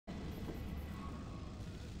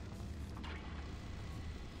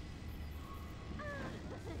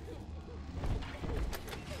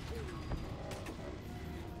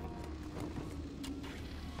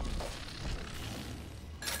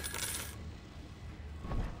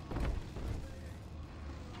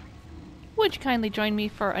Would you kindly join me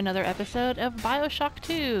for another episode of BioShock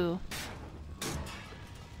 2?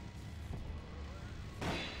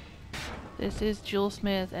 This is Jewel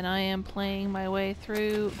Smith, and I am playing my way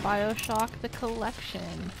through BioShock the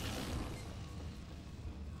Collection.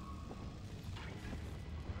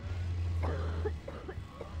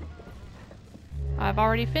 I've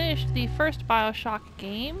already finished the first BioShock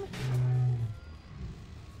game,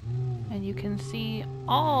 and you can see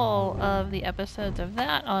all of the episodes of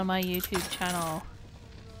that on my YouTube channel.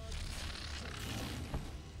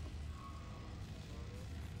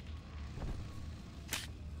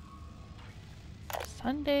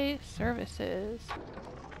 Sunday services.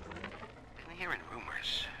 Been hearing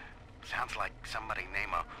rumors. Sounds like somebody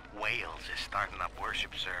named Wales is starting up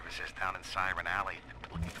worship services down in Siren Alley.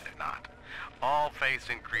 Believe it or not. All faiths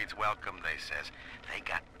and creeds welcome, they says. They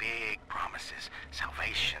got big promises.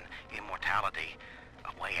 Salvation, immortality,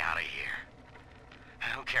 a way out of here.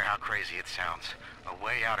 I don't care how crazy it sounds. A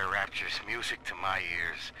way out of rapture's music to my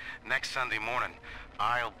ears. Next Sunday morning,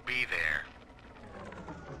 I'll be there.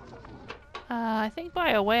 I think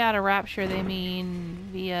by a way out of rapture they mean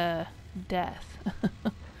via death.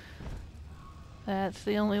 That's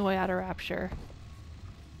the only way out of rapture.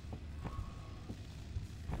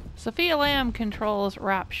 Sophia Lamb controls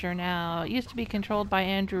Rapture now. It used to be controlled by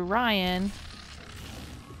Andrew Ryan,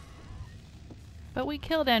 but we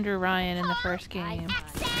killed Andrew Ryan in the first game. Part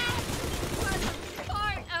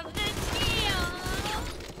of the deal.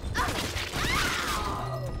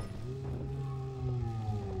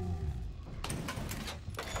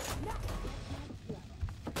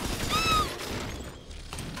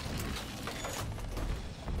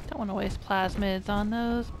 Don't want to waste plasmids on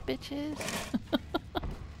those bitches.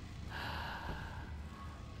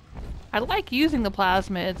 I like using the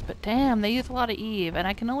plasmids, but damn, they use a lot of Eve, and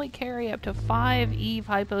I can only carry up to 5 Eve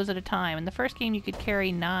hypos at a time. In the first game, you could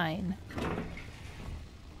carry 9.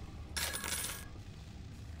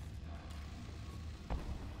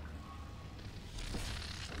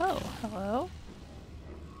 Oh, hello.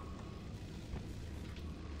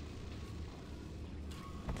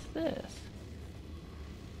 What's this?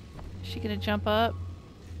 Is she gonna jump up?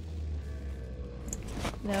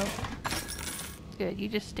 Nope. Good, you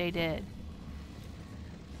just stay dead.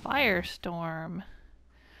 Firestorm.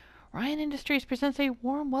 Ryan Industries presents a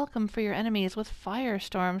warm welcome for your enemies with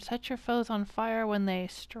Firestorm. Set your foes on fire when they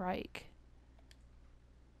strike.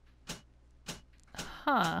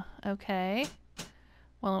 Huh, okay.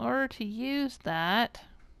 Well, in order to use that,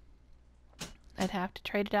 I'd have to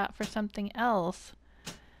trade it out for something else.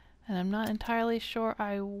 And I'm not entirely sure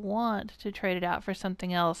I want to trade it out for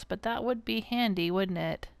something else, but that would be handy, wouldn't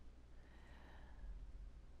it?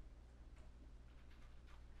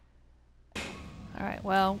 Alright,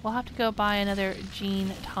 well, we'll have to go buy another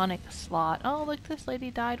gene tonic slot. Oh, look, this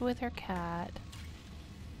lady died with her cat.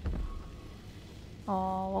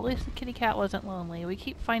 Oh, well, at least the kitty cat wasn't lonely. We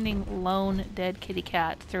keep finding lone, dead kitty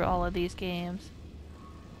cats through all of these games.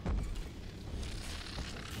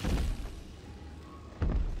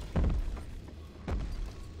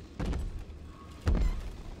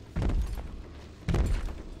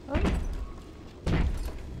 Oh.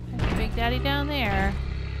 There's Big Daddy down there.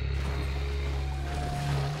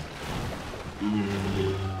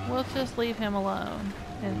 We'll just leave him alone,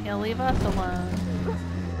 and he'll leave us alone.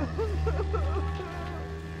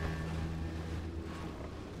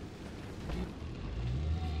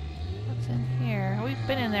 What's in here? We've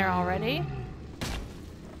been in there already.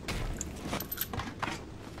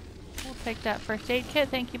 We'll take that first aid kit,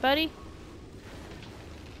 thank you, buddy.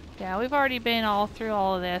 Yeah, we've already been all through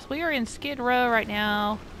all of this. We are in Skid Row right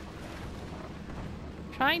now,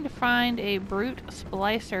 trying to find a Brute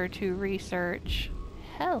Splicer to research.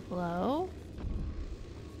 Hello?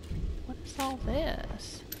 What is all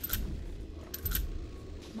this?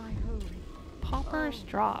 Pauper's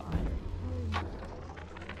Drop. Do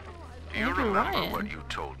you Andrew remember Ryan. what you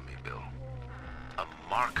told me, Bill? A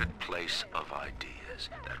marketplace of ideas.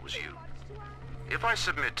 That was you. If I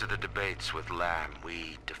submit to the debates with Lamb,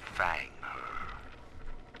 we defang her.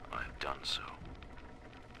 I've done so.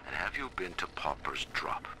 And have you been to Pauper's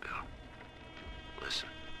Drop, Bill? Listen.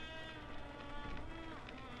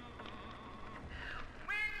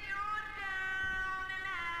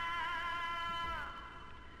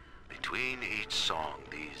 Between each song,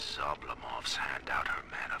 these Oblomovs hand out her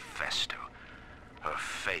manifesto. Her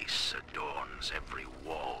face adorns every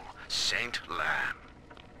wall. Saint Lamb.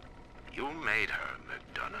 You made her,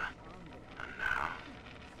 McDonough. And now...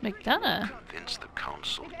 McDonough? convince the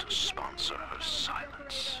council to sponsor her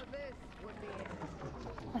silence.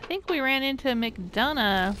 I think we ran into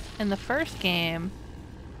McDonough in the first game.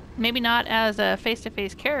 Maybe not as a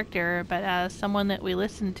face-to-face character, but as someone that we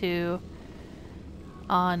listen to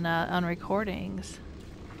on recordings.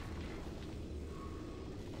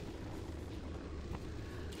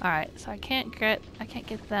 Alright, so I can't get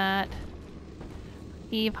that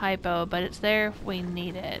Eve hypo, but it's there if we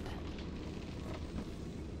need it.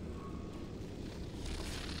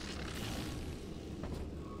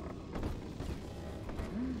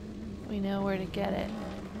 We know where to get it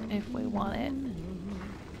if we want it.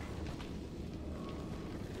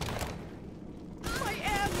 My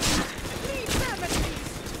enemies! Leave them at least!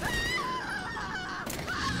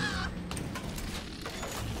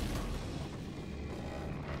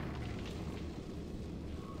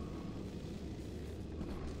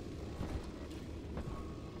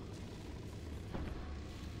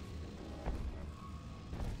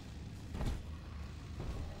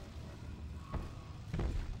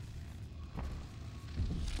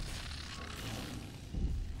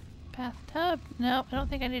 Bathtub? No, I don't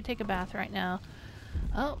think I need to take a bath right now.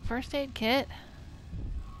 Oh, first aid kit.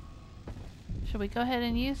 Should we go ahead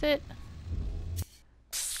and use it?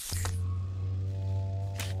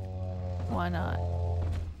 Why not?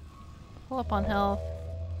 Pull up on health.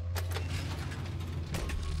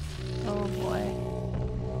 Oh boy.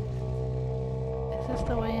 Is this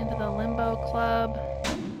the way into the Limbo Club?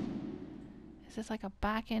 Is this like a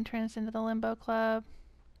back entrance into the Limbo Club?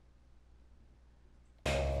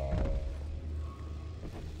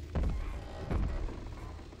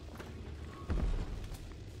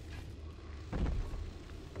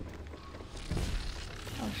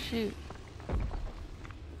 Shoot.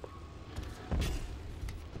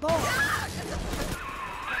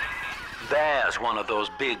 There's one of those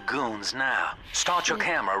big goons now. Start your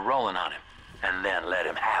camera rolling on him, and then let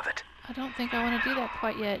him have it. I don't think I want to do that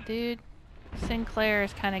quite yet, dude. Sinclair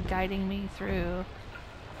is kind of guiding me through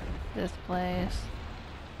this place.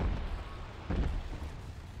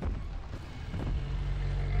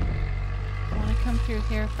 I want to come through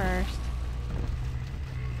here first.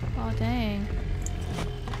 Oh, dang.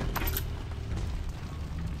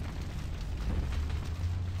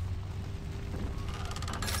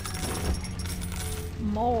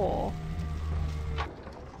 Mole.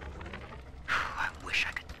 I wish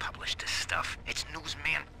I could publish this stuff. It's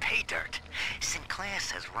newsman pay dirt. Sinclair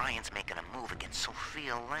says Ryan's making a move against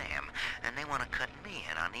Sophia Lamb, and they want to cut me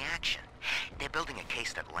in on the action. They're building a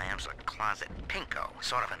case that Lamb's a closet pinko,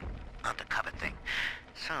 sort of an undercover thing.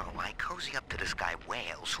 So I cozy up to this guy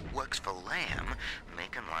Wales who works for Lamb,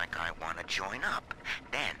 making like I want to join up.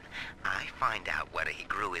 Then I find out whether he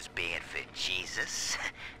grew his beard for Jesus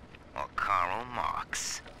or Karl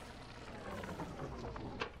Marx.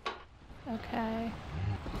 Okay.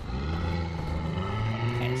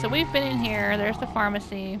 Okay, so we've been in here. There's the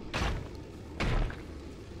pharmacy.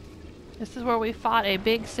 This is where we fought a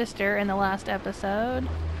big sister in the last episode.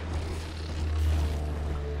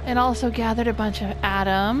 And also gathered a bunch of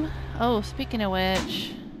Adam. Oh, speaking of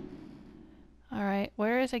which. Alright,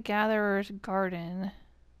 where is a gatherer's garden?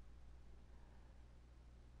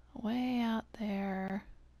 Way out there.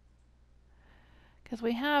 Because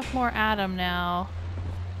we have more Adam now.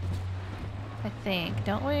 I think,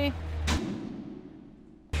 don't we?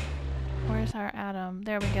 Where's our Adam?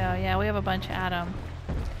 There we go. Yeah, we have a bunch of Adam.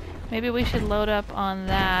 Maybe we should load up on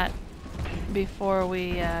that before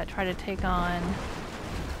we try to take on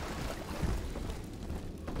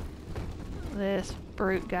this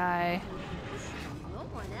brute guy. No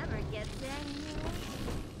one ever gets angry.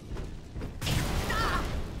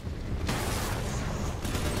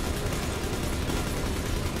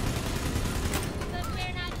 But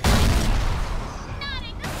we're not not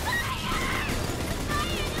in the fire!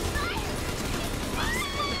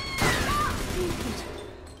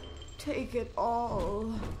 Take it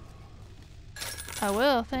all. I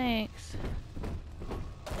will, thanks.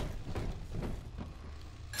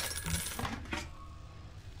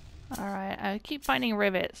 Alright, I keep finding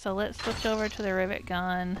rivets, so let's switch over to the rivet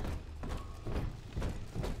gun.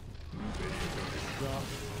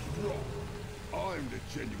 I'm the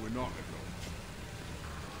genuine article.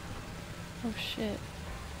 Oh shit.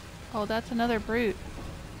 Oh, that's another brute.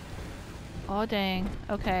 Oh dang.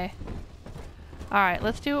 Okay. Alright,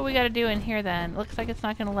 let's do what we gotta do in here then. Looks like it's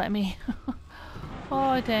not gonna let me.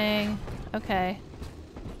 Oh dang. Okay.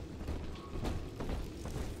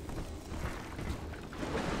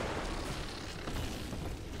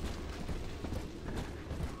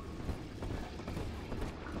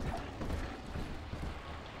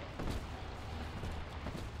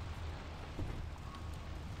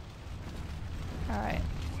 Alright,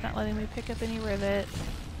 it's not letting me pick up any rivets.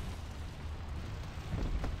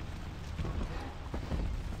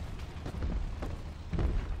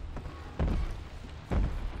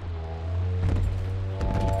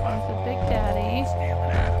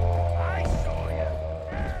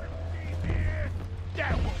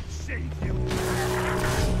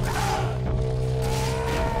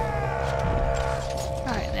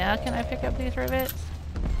 Now can I pick up these rivets?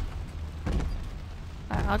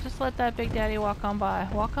 Alright, I'll just let that Big Daddy walk on by.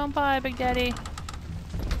 Walk on by, Big Daddy.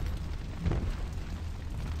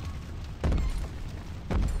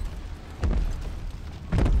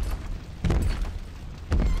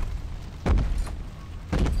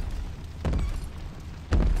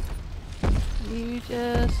 You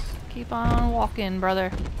just keep on walking,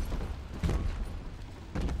 brother.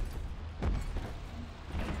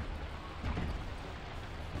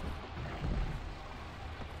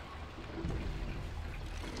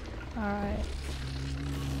 Alright.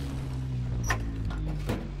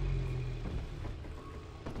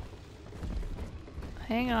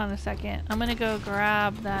 Hang on a second. I'm gonna go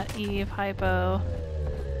grab that Eve hypo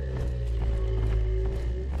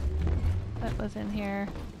that was in here.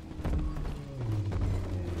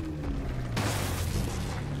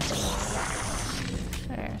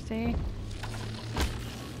 There, see?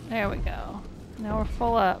 There we go. Now we're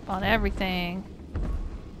full up on everything.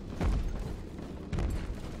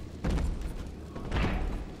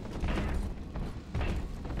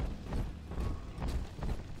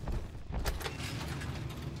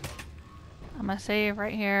 I'm gonna save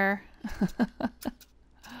right here.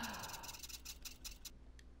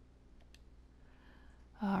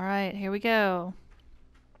 Alright, here we go.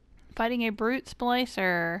 Fighting a Brute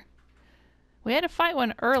Splicer. We had to fight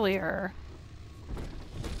one earlier,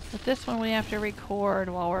 but this one we have to record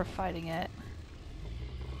while we're fighting it.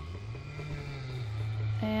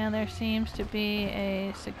 And there seems to be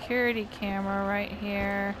a security camera right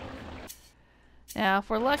here. Now, if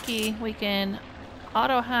we're lucky, we can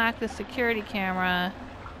auto-hack the security camera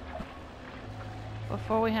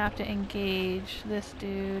before we have to engage this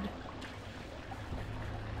dude.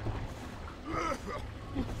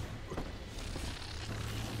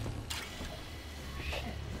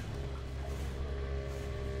 Shit.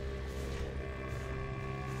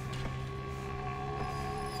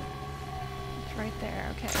 It's right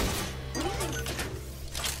there, okay.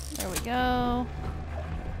 There we go.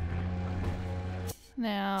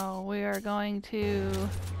 Now we are going to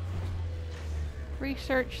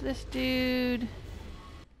research this dude.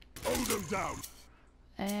 Hold them down.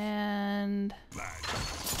 And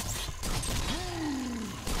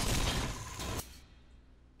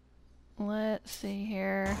let's see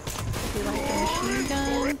here. Does he like the machine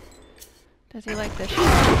gun? Does he like the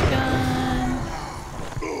shotgun?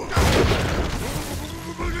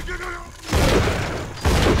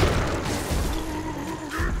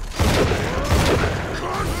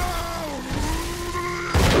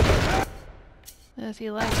 Does he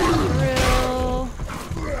like the drill?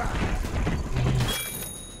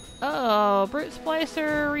 Oh, Brute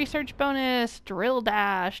Splicer research bonus, drill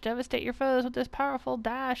dash. Devastate your foes with this powerful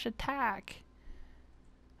dash attack.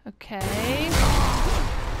 Okay.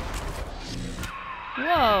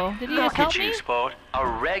 Whoa, did he just Look help at you, me? sport. A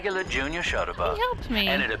regular junior shutterbug. He helped me.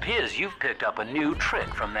 And it appears you've picked up a new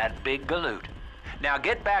trick from that big galoot. Now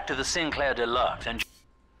get back to the Sinclair Deluxe and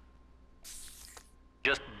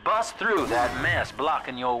just bust through that mess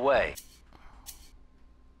blocking your way.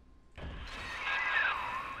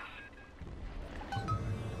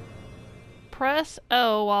 Press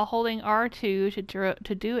O while holding R2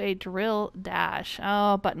 to do a drill dash.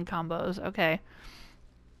 Oh, button combos. Okay.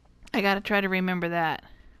 I gotta try to remember that.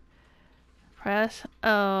 Press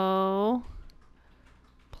O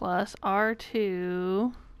plus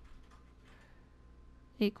R2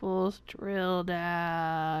 equals drill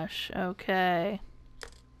dash. Okay.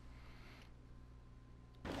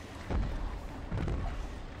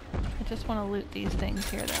 I just want to loot these things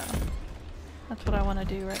here, though. That's what I want to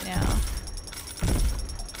do right now.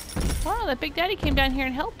 Wow, that Big Daddy came down here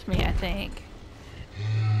and helped me, I think.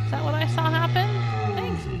 Is that what I saw happen?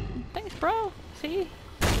 Thanks. Thanks, bro. See?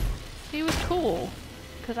 He was cool.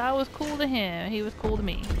 Because I was cool to him. He was cool to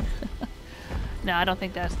me. No, I don't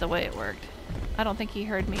think that's the way it worked. I don't think he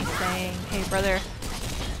heard me saying, hey, brother.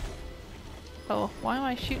 Oh, why am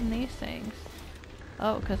I shooting these things?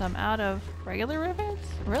 Oh, because I'm out of regular rivets?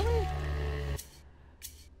 Really?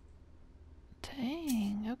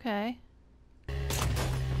 Dang, okay.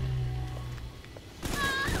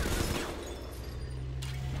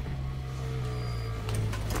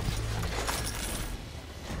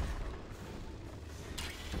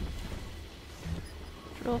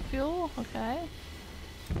 Drill fuel, okay.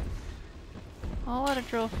 All out of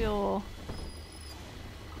drill fuel.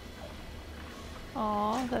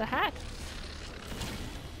 Aw, is that a hack?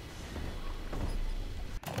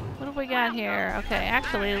 What have we got here? Okay,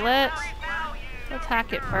 actually, let's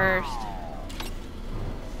hack it first.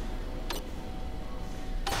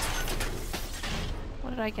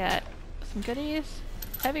 What did I get? Some goodies?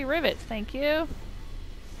 Heavy rivets, thank you.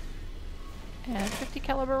 And 50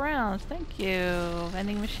 caliber rounds. Thank you.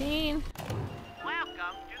 Vending machine. Welcome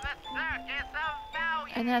to the circus of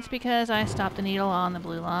value. And that's because I stopped the needle on the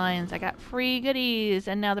blue lines. I got free goodies,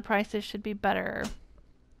 and now the prices should be better.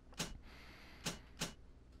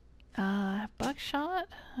 Buckshot.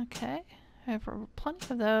 Okay. I have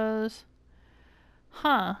plenty of those.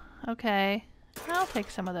 Huh. Okay. I'll take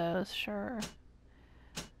some of those, sure.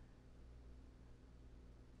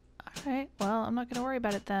 Alright, well, I'm not going to worry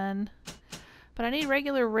about it then. But I need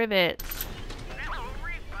regular rivets.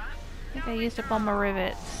 I think I used up all my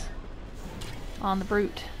rivets on the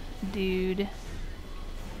brute dude.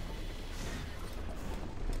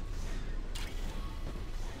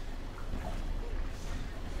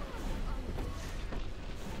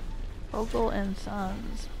 Vogel and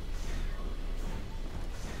Sons.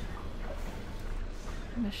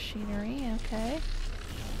 Machinery, okay.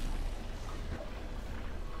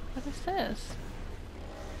 What is this?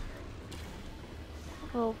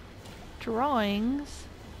 Little drawings.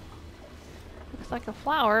 Looks like a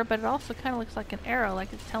flower, but it also kind of looks like an arrow,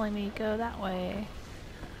 like it's telling me go that way.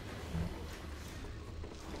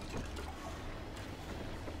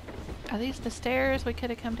 Are these the stairs? We could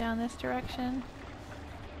have come down this direction.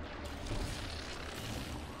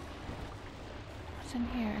 What's in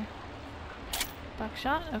here?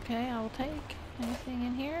 Buckshot? Okay, I will take. Anything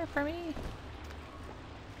in here for me?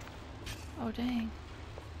 Oh, dang.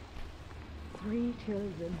 3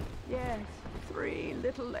 children. Yes, 3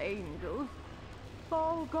 little angels.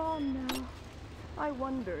 All gone now. I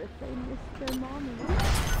wonder if they missed their mommy.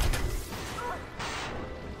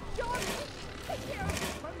 Johnny, take care of it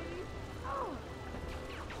for me. Oh.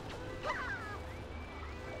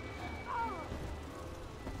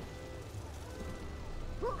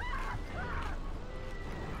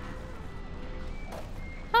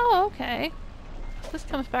 Oh, okay. This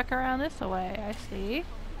comes back around this way, I see.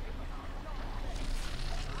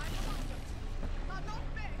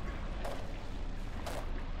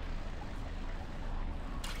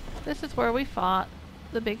 This is where we fought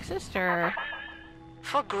the big sister.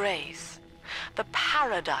 For Grace, the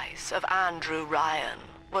paradise of Andrew Ryan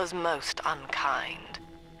was most unkind.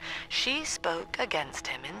 She spoke against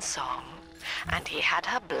him in song, and he had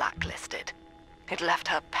her blacklisted. It left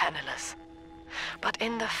her penniless. But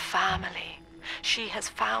in the family, she has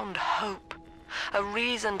found hope, a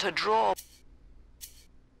reason to draw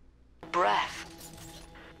breath.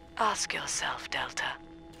 Ask yourself, Delta,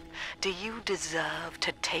 do you deserve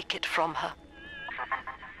to take it from her?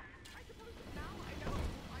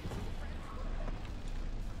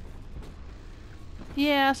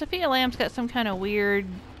 Yeah, Sophia Lamb's got some kind of weird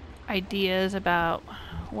ideas about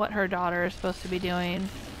what her daughter is supposed to be doing.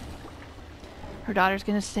 Her daughter's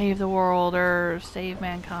gonna save the world or save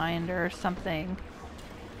mankind or something.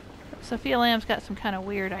 Sophia Lamb's got some kind of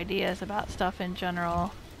weird ideas about stuff in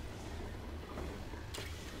general.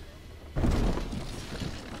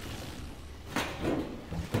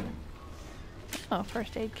 Oh,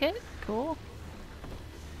 first aid kit. Cool.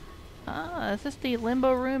 Ah, is this the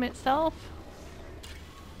Limbo Room itself?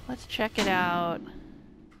 Let's check it out.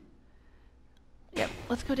 Yep,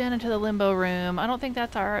 let's go down into the Limbo Room. I don't think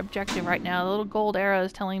that's our objective right now. The little gold arrow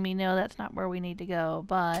is telling me no, that's not where we need to go,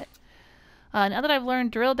 but now that I've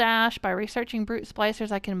learned Drill Dash by researching Brute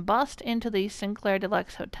Splicers, I can bust into the Sinclair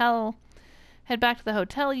Deluxe Hotel. Head back to the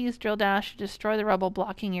hotel, use Drill Dash to destroy the rubble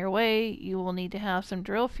blocking your way. You will need to have some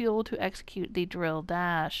drill fuel to execute the Drill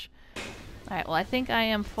Dash. Alright, well I think I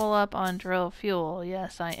am full up on drill fuel.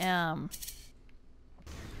 Yes, I am.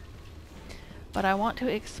 But I want to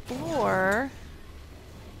explore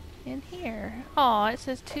in here. Oh, it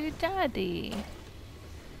says to Daddy.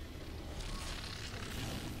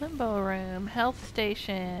 Limbo Room, health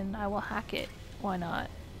station. I will hack it. Why not?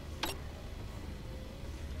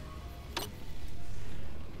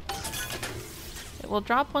 It will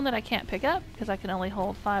drop one that I can't pick up because I can only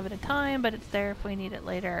hold 5 at a time, but it's there if we need it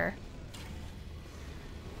later.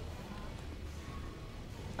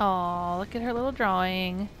 Oh, look at her little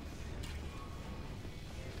drawing.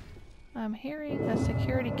 I'm hearing a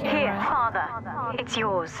security camera. Here, Father. It's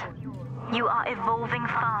yours. You are evolving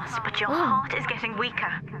fast, but your heart is getting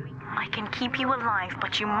weaker. I can keep you alive,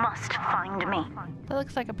 but you must find me. That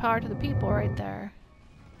looks like a power to the people right there.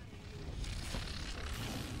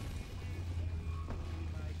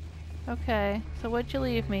 Okay, so what'd you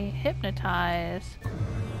leave me? Hypnotize.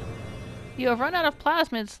 You have run out of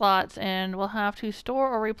plasmid slots and will have to store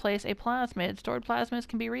or replace a plasmid. Stored plasmids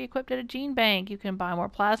can be re-equipped at a gene bank. You can buy more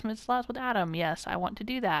plasmid slots with Atom. Yes, I want to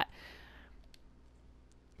do that.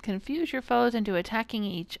 Confuse your foes into attacking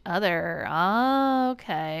each other. Ah,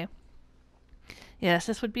 okay. Yes,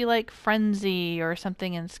 this would be like Frenzy or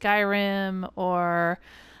something in Skyrim, or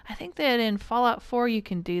I think that in Fallout 4 you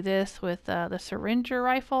can do this with the syringer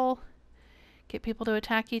rifle. Get people to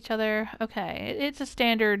attack each other. Okay, it's a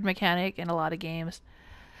standard mechanic in a lot of games.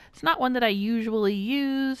 It's not one that I usually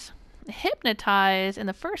use. Hypnotize in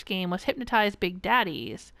the first game was Hypnotize Big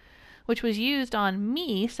Daddies, which was used on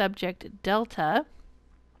me, Subject Delta,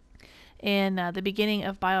 in the beginning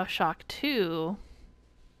of BioShock 2.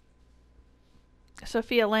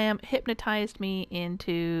 Sophia Lamb hypnotized me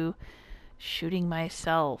into shooting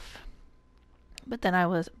myself. But then I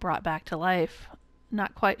was brought back to life.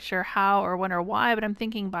 Not quite sure how or when or why, but I'm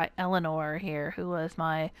thinking by Eleanor here, who was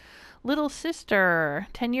my little sister.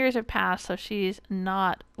 10 years have passed, so she's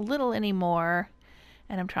not little anymore,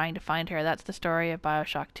 and I'm trying to find her. That's the story of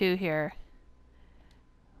BioShock 2 here.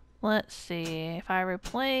 Let's see, if I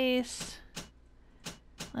replace...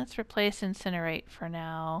 Let's replace Incinerate for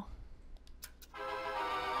now.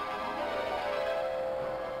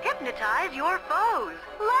 Hypnotize your foes.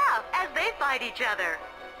 Laugh as they fight each other.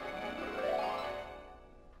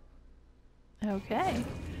 Okay.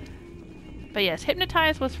 But yes,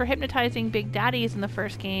 Hypnotize was for hypnotizing Big Daddies in the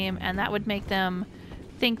first game, and that would make them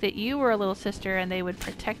think that you were a little sister and they would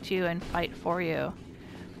protect you and fight for you.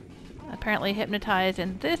 Apparently Hypnotize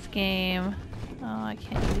in this game... Oh, I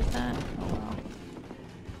can't use that? Oh well.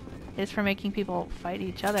 Is for making people fight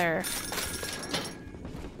each other.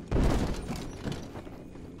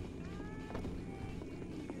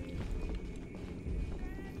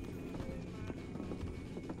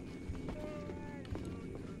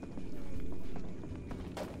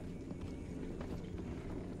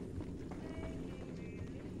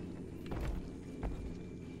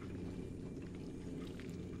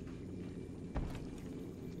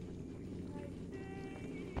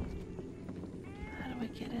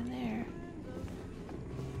 Get in there.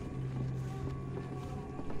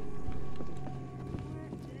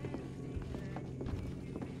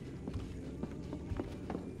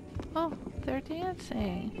 Oh, they're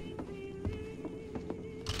dancing.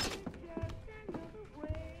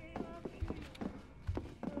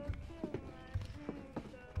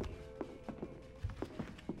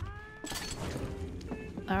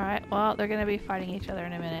 Alright, well, they're gonna be fighting each other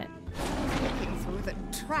in a minute. Through the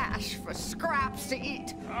trash for scraps to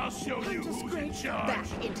eat. I'll show you who's in charge.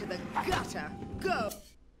 Back into the gutter. Go.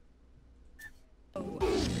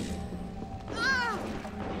 Ah!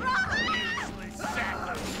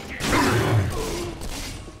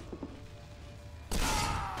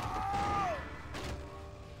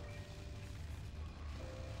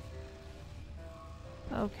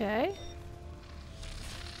 Okay.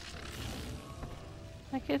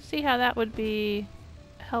 I could see how that would be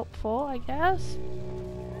helpful, I guess.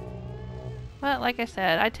 But like I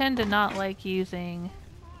said, I tend to not like using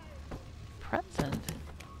present.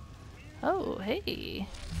 Oh, hey.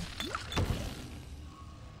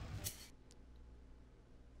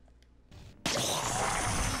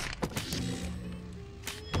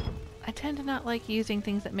 I tend to not like using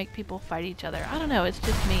things that make people fight each other. I don't know, it's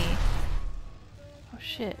just me. Oh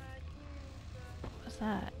shit. What was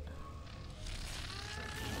that?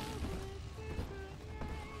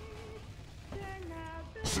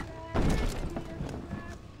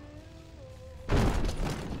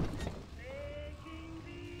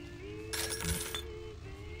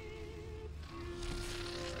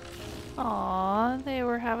 Aw, they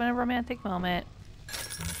were having a romantic moment.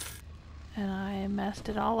 And I messed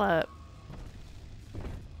it all up.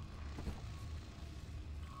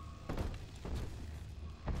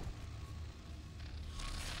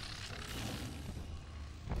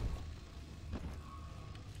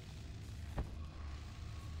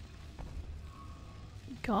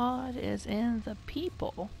 God is in the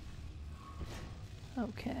people.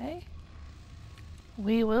 Okay.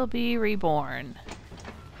 We will be reborn.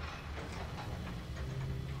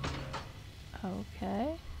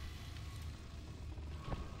 Okay.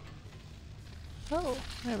 Oh,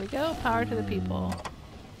 there we go. Power to the people.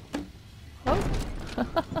 Oh.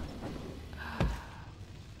 I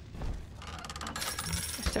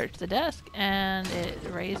searched the desk and it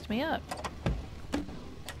raised me up.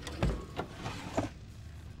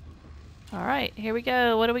 Alright, here we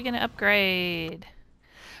go. What are we going to upgrade?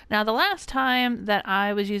 Now, the last time that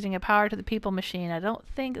I was using a power to the people machine, I don't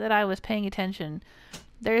think that I was paying attention.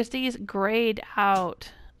 There's these grayed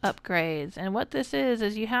out upgrades, and what this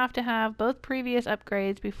is you have to have both previous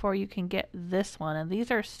upgrades before you can get this one, and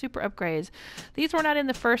these are super upgrades. These were not in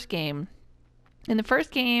the first game. In the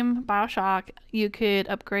first game, BioShock, you could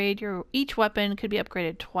upgrade each weapon could be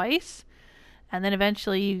upgraded twice, and then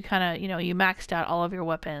eventually you kind of, you maxed out all of your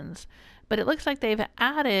weapons. But it looks like they've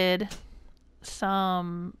added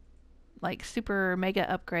some like super mega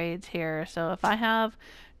upgrades here. So if I have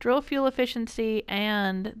drill fuel efficiency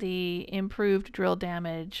and the improved drill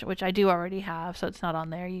damage, which I do already have, so it's not on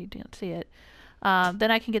there, you didn't see it,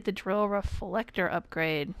 then I can get the drill reflector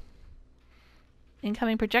upgrade.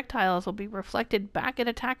 Incoming projectiles will be reflected back at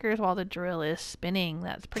attackers while the drill is spinning.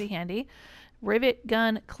 That's pretty handy. Rivet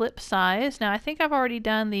gun clip size. Now I think I've already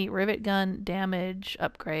done the rivet gun damage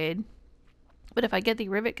upgrade, but if I get the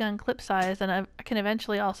rivet gun clip size, then I can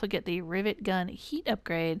eventually also get the rivet gun heat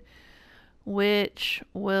upgrade, which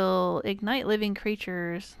will ignite living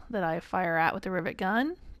creatures that I fire at with the rivet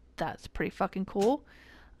gun. That's pretty fucking cool.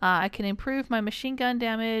 I can improve my machine gun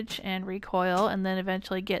damage and recoil, and then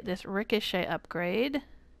eventually get this ricochet upgrade.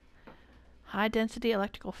 High density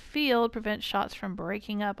electrical field prevents shots from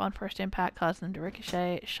breaking up on first impact, causing them to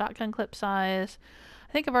ricochet. Shotgun clip size.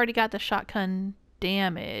 I think I've already got the shotgun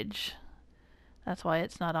damage. That's why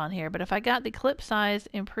it's not on here. But if I got the clip size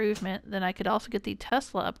improvement, then I could also get the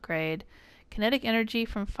Tesla upgrade. Kinetic energy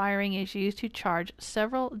from firing is used to charge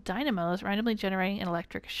several dynamos, randomly generating an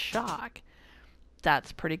electric shock.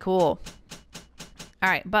 That's pretty cool.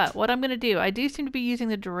 Alright, but what I'm going to do, I do seem to be using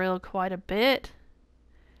the drill quite a bit.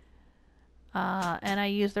 And I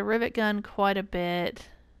use the rivet gun quite a bit.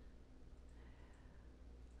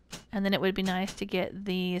 And then it would be nice to get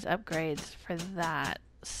these upgrades for that.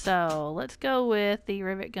 So let's go with the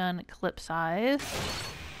rivet gun clip size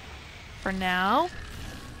for now.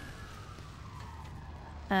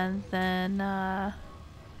 And then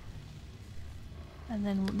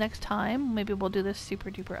next time, maybe we'll do this super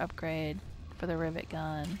duper upgrade for the rivet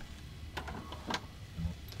gun.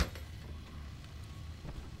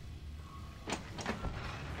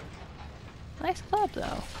 Nice club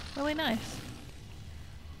though, really nice.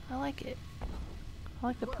 I like it. I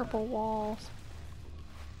like the purple walls.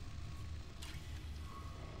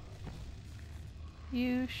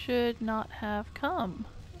 You should not have come.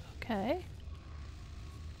 Okay.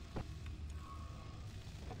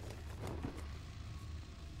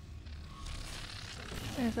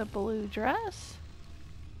 There's a blue dress.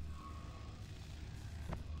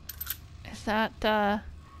 Is that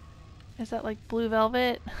like Blue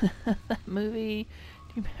Velvet? That movie?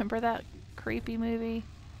 Do you remember that creepy movie?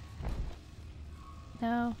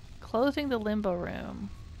 No? Closing the Limbo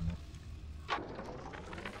Room.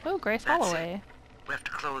 Oh, Grace Holloway. We have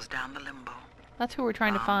to close down the Limbo. That's who we're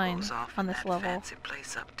trying to find on this level. Fancy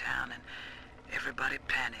place uptown, and everybody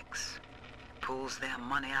panics. Pulls their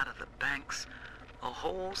money out of the banks. A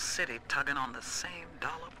whole city tugging on the same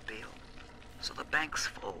dollar bill. So the banks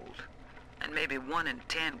fold, and maybe 1 in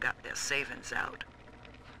 10 got their savings out.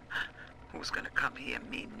 Who's gonna come here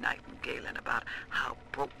me nightingaling about how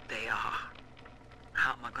broke they are?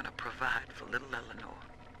 How am I gonna provide for little Eleanor?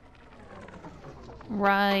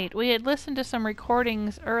 Right. We had listened to some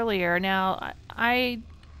recordings earlier. Now, I'm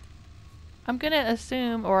gonna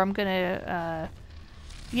assume, or I'm gonna,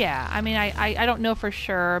 yeah, I mean, I don't know for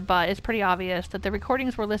sure, but it's pretty obvious that the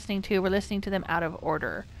recordings we're listening to them out of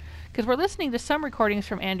order. Because we're listening to some recordings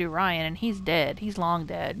from Andrew Ryan, and he's dead. He's long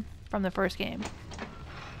dead from the first game.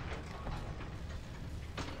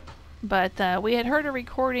 But we had heard a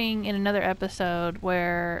recording in another episode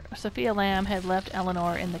where Sophia Lamb had left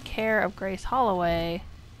Eleanor in the care of Grace Holloway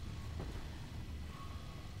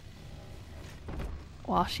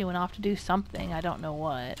while she went off to do something. I don't know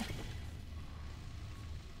what.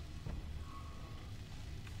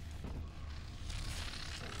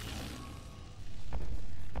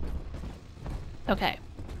 Okay,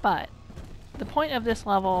 but the point of this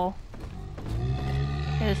level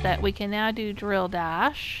is that we can now do drill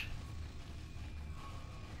dash.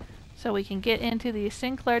 So we can get into the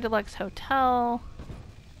Sinclair Deluxe Hotel,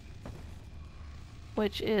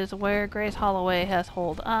 which is where Grace Holloway has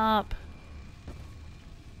holed up.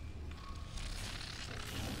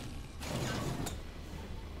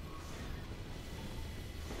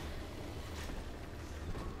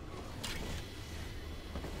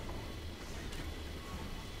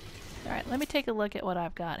 Alright, let me take a look at what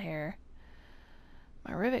I've got here.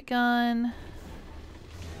 My rivet gun.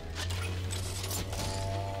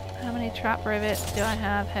 How many trap rivets do I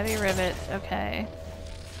have? Heavy rivets, okay.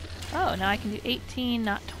 Oh, now I can do 18,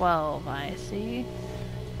 not 12, I see.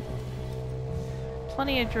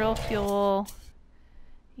 Plenty of drill fuel.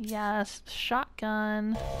 Yes,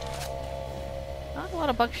 shotgun. Not a lot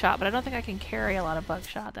of buckshot, but I don't think I can carry a lot of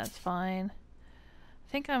buckshot, that's fine.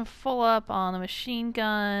 I think I'm full up on the machine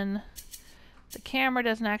gun. The camera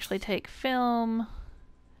doesn't actually take film.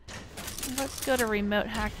 Let's go to remote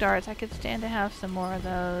hack darts. I could stand to have some more of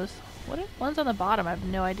those. What are ones on the bottom? I have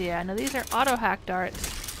no idea. I know these are auto hack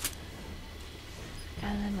darts.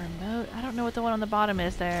 And then remote. I don't know what the one on the bottom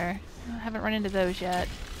is there. I haven't run into those yet.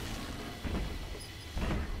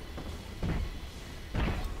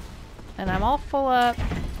 And I'm all full up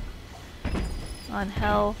on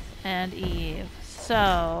health and Eve.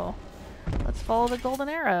 So, let's follow the golden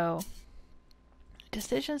arrow.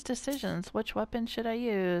 Decisions, decisions. Which weapon should I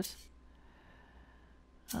use?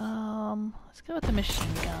 Let's go with the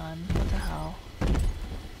machine gun. What the hell?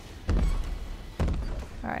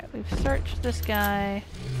 Alright, we've searched this guy.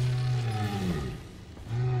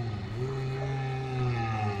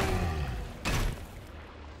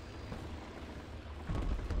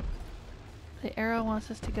 The arrow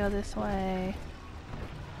wants us to go this way.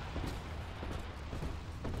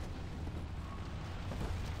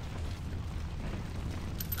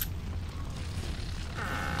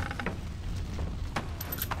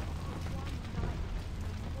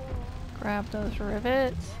 Grab those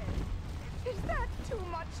rivets. Is that too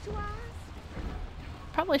much to ask?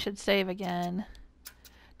 Probably should save again.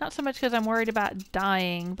 Not so much because I'm worried about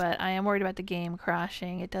dying, but I am worried about the game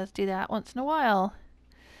crashing. It does do that once in a while.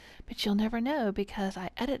 But you'll never know because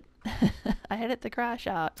I edit I edit the crash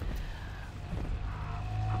out.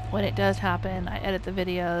 When it does happen, I edit the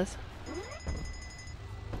videos.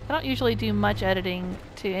 I don't usually do much editing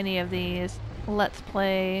to any of these Let's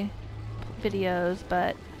Play videos,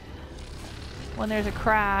 but when there's a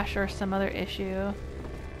crash or some other issue,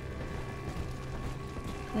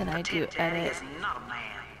 then I do edit. Is not a man.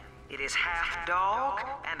 It is half dog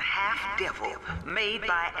and half devil, made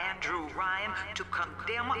by Andrew Ryan to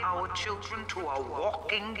condemn our children to a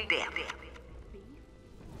walking death.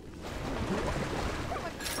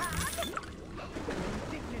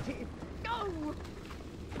 Dignity. Go!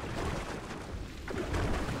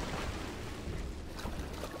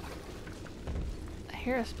 I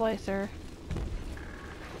hear a splicer.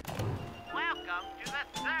 Welcome to the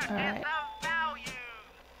circus Alright. of value.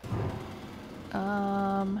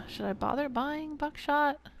 Should I bother buying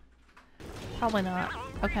buckshot? Probably not.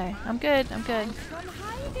 Okay, I'm good, I'm good. From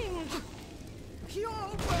hiding. You're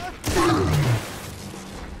over.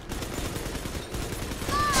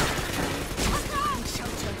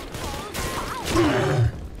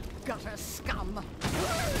 Gutter scum.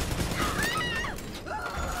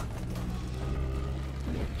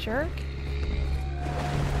 You jerk.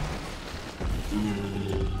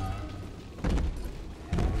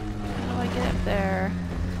 How do I get up there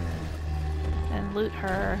and loot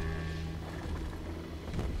her?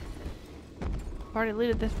 I've already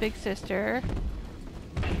looted this big sister.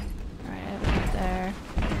 Alright, I have it up there.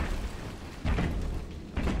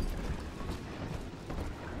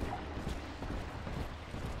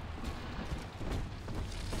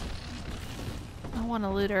 I want to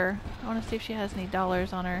loot her. I want to see if she has any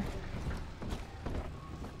dollars on her.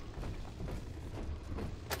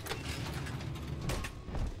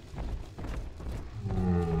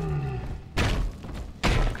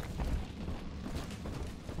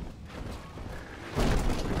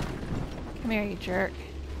 Come here, you jerk.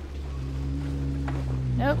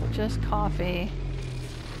 Nope, just coffee.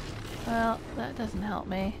 Well, that doesn't help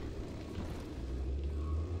me.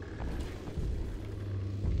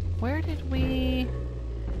 Where did we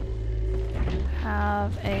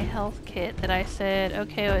have a health kit that I said,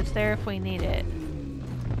 okay, well, it's there if we need it?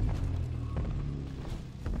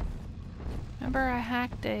 Remember I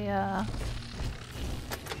hacked a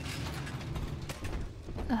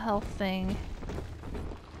health thing.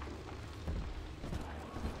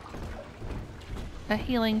 A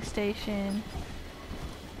healing station.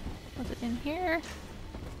 Was it in here?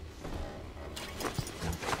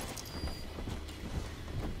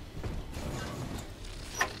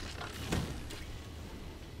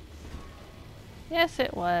 Yes,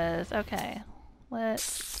 it was. Okay.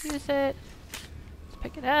 Let's use it. Let's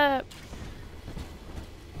pick it up.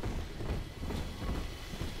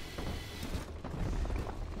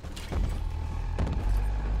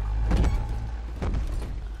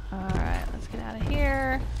 Alright, let's get out of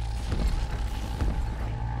here.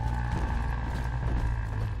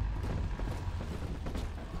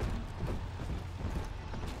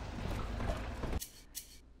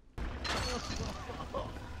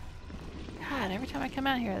 God, every time I come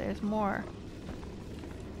out here, there's more.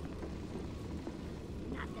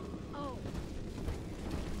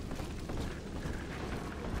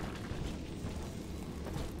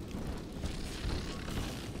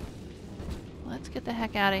 Let's get the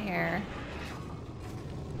heck out of here.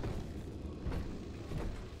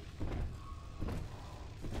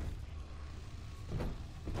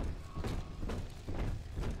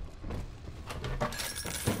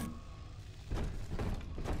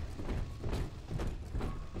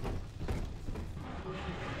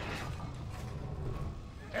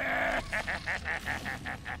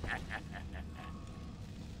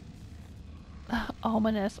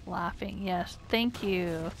 Ominous laughing. Yes, thank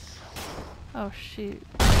you. Oh shoot.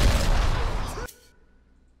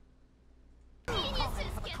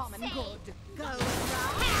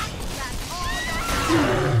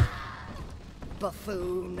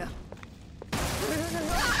 Buffoon.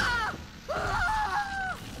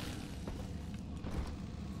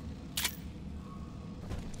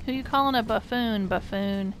 Who you calling a buffoon,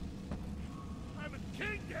 buffoon? I'm a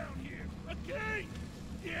king down here. A king.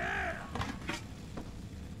 Yeah.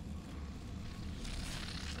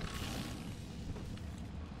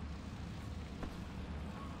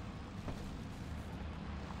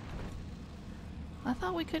 I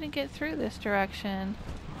thought we couldn't get through this direction.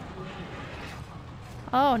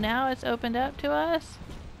 Oh, now it's opened up to us?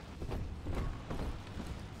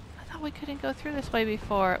 I thought we couldn't go through this way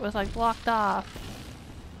before. It was like blocked off.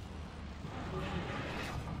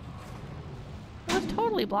 It was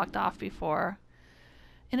totally blocked off before.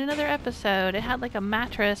 In another episode, it had like a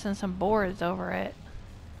mattress and some boards over it.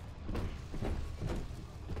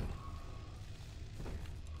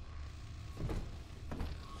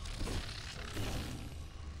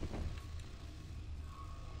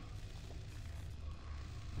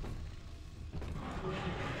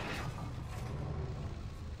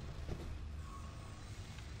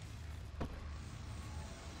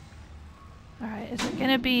 Alright, is it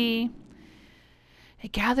gonna be a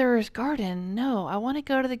gatherer's garden? No, I want to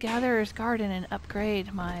go to the gatherer's garden and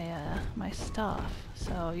upgrade my my stuff.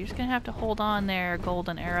 So you're just gonna have to hold on there,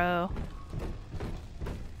 golden arrow.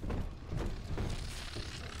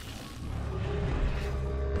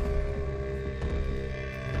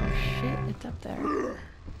 Oh shit, it's up there.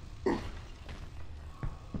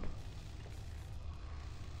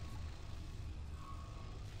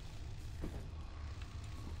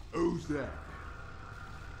 Who's that?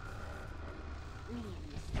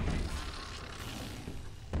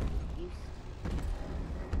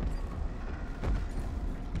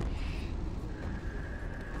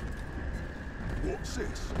 What's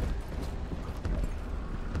this?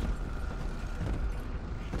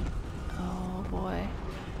 Oh boy.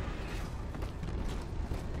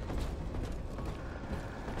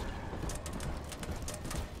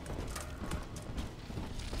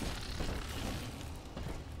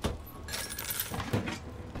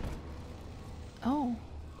 Oh.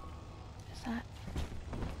 Is that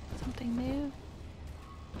something new?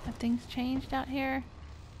 Have things changed out here?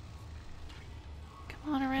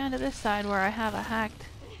 Come on around to this side where I have a hacked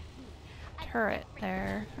turret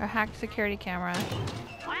there. A hacked security camera.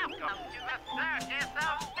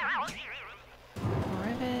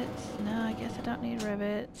 Rivets? No, I guess I don't need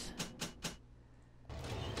rivets.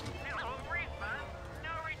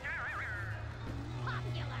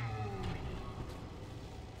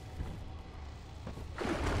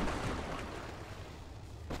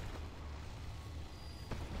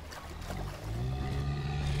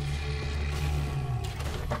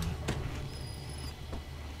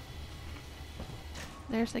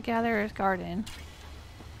 There's the gatherer's garden.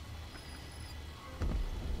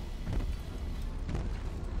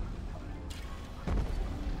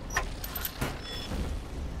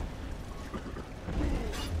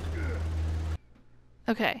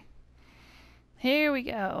 Okay. Here we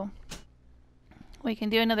go. We can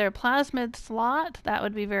do another plasmid slot. That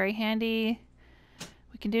would be very handy.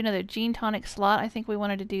 We can do another gene tonic slot. I think we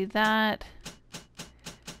wanted to do that.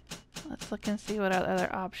 Let's look and see what our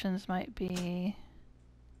other options might be.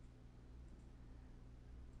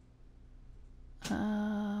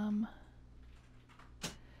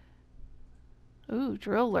 Ooh,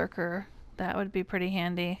 drill lurker. That would be pretty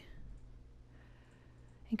handy.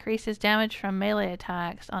 Increases damage from melee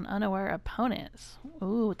attacks on unaware opponents.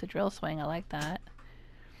 Ooh, with the drill swing, I like that.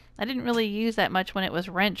 I didn't really use that much when it was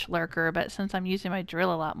wrench lurker, but since I'm using my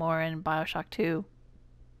drill a lot more in BioShock 2,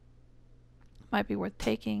 might be worth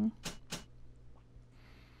taking.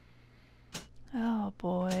 Oh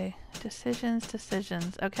boy. Decisions,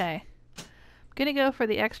 decisions. Okay. I'm gonna go for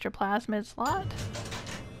the extra plasmid slot.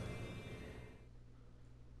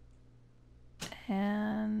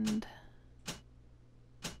 And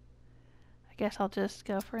I guess I'll just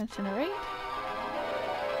go for incinerate.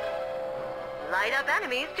 Light up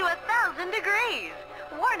enemies to 1,000 degrees.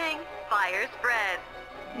 Warning, fire spreads.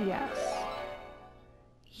 Yes.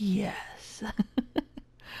 Yes.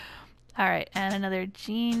 Alright, and another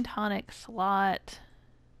gene tonic slot.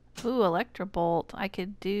 Ooh, Electrobolt. I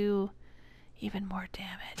could do even more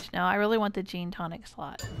damage. No, I really want the gene tonic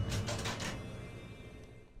slot.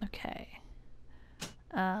 Okay.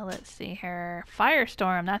 Let's see here.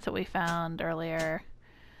 Firestorm, that's what we found earlier.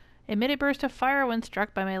 Emit a burst of fire when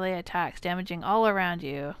struck by melee attacks, damaging all around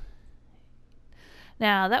you.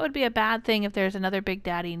 Now, that would be a bad thing if there's another Big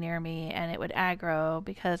Daddy near me and it would aggro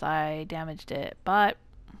because I damaged it, but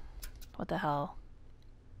what the hell.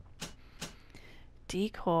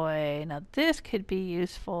 Decoy. Now this could be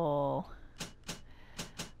useful.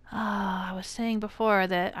 I was saying before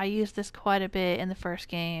that I used this quite a bit in the first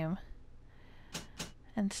game.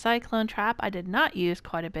 And Cyclone Trap I did not use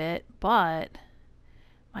quite a bit, but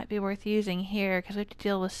might be worth using here because we have to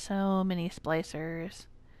deal with so many splicers.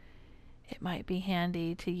 It might be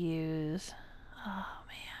handy to use. Oh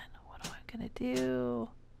man, what am I gonna do?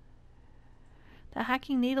 The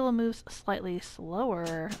hacking needle moves slightly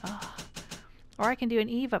slower. Or I can do an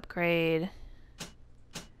Eve upgrade.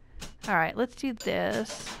 Alright, let's do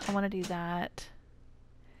this. I want to do that.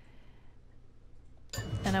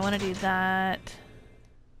 And I want to do that.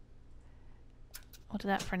 We'll do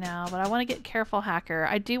that for now, but I want to get Careful Hacker.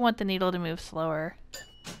 I do want the needle to move slower.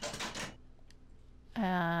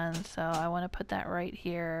 And so I want to put that right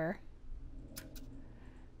here.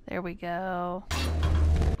 There we go.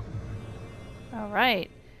 Alright.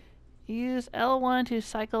 Use L1 to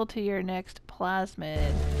cycle to your next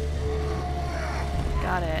plasmid.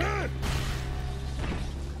 Got it.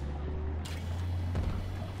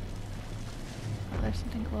 Oh, there's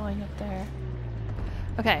something glowing up there.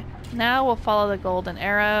 Okay, now we'll follow the golden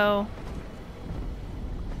arrow.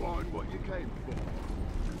 Find what you came for.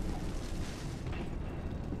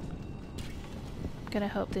 I'm gonna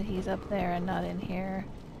hope that he's up there and not in here.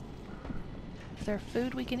 Is there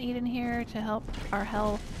food we can eat in here to help our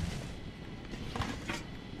health?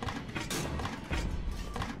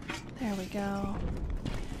 There we go.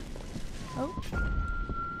 Oh.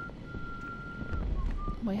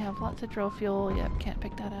 We have lots of drill fuel. Yep, can't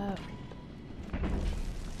pick that up.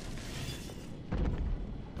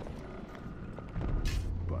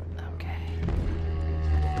 Okay.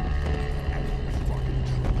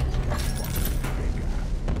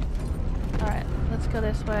 Alright, let's go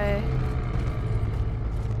this way.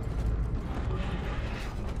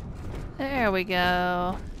 There we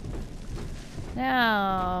go.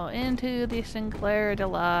 Now, into the Sinclair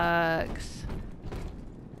Deluxe.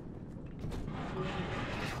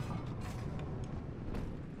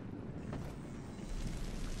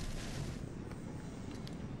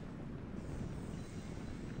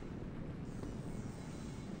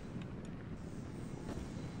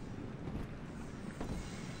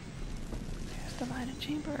 There's the lighted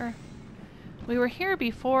chamber. We were here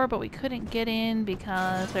before, but we couldn't get in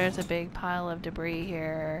because there's a big pile of debris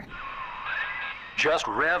here. Just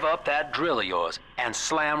rev up that drill of yours and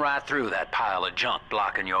slam right through that pile of junk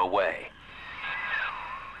blocking your way.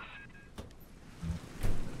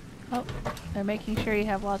 Oh, they're making sure you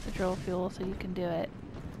have lots of drill fuel so you can do it.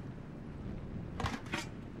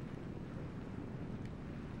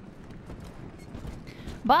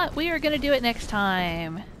 But we are going to do it next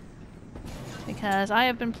time. Because I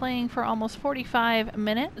have been playing for almost 45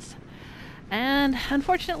 minutes. And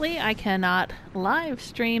unfortunately, I cannot live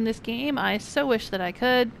stream this game. I so wish that I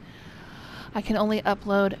could. I can only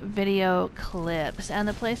upload video clips. And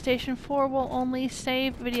the PlayStation 4 will only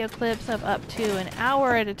save video clips of up to an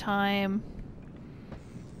hour at a time.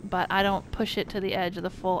 But I don't push it to the edge of the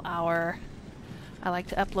full hour. I like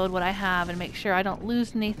to upload what I have and make sure I don't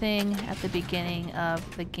lose anything at the beginning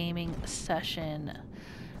of the gaming session.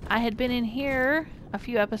 I had been in here a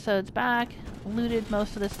few episodes back, looted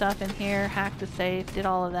most of the stuff in here, hacked the safe, did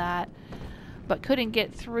all of that, but couldn't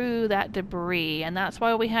get through that debris, and that's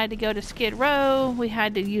why we had to go to Skid Row. We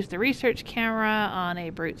had to use the research camera on a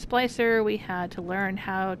Brute Splicer. We had to learn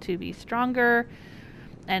how to be stronger,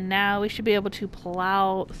 and now we should be able to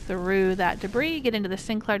plow through that debris, get into the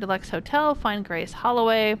Sinclair Deluxe Hotel, find Grace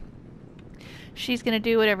Holloway. She's going to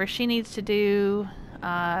do whatever she needs to do. We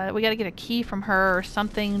got to get a key from her or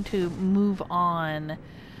something to move on,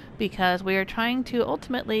 because we are trying to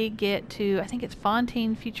ultimately get to, I think it's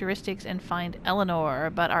Fontaine Futuristics, and find Eleanor,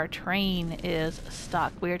 but our train is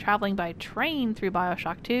stuck. We are traveling by train through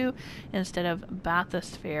BioShock 2 instead of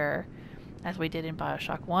bathysphere as we did in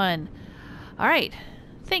BioShock 1. Alright,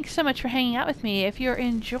 thanks so much for hanging out with me. If you're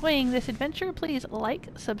enjoying this adventure, please like,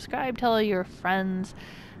 subscribe, tell your friends,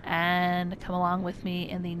 and come along with me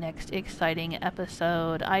in the next exciting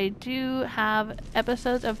episode. I do have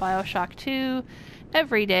episodes of BioShock 2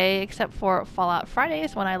 every day except for Fallout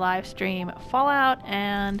Fridays when I live stream Fallout,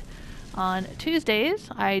 and on Tuesdays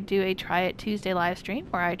I do a Try It Tuesday live stream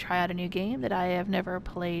where I try out a new game that I have never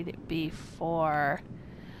played before.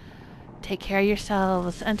 Take care of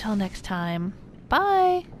yourselves. Until next time.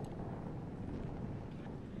 Bye!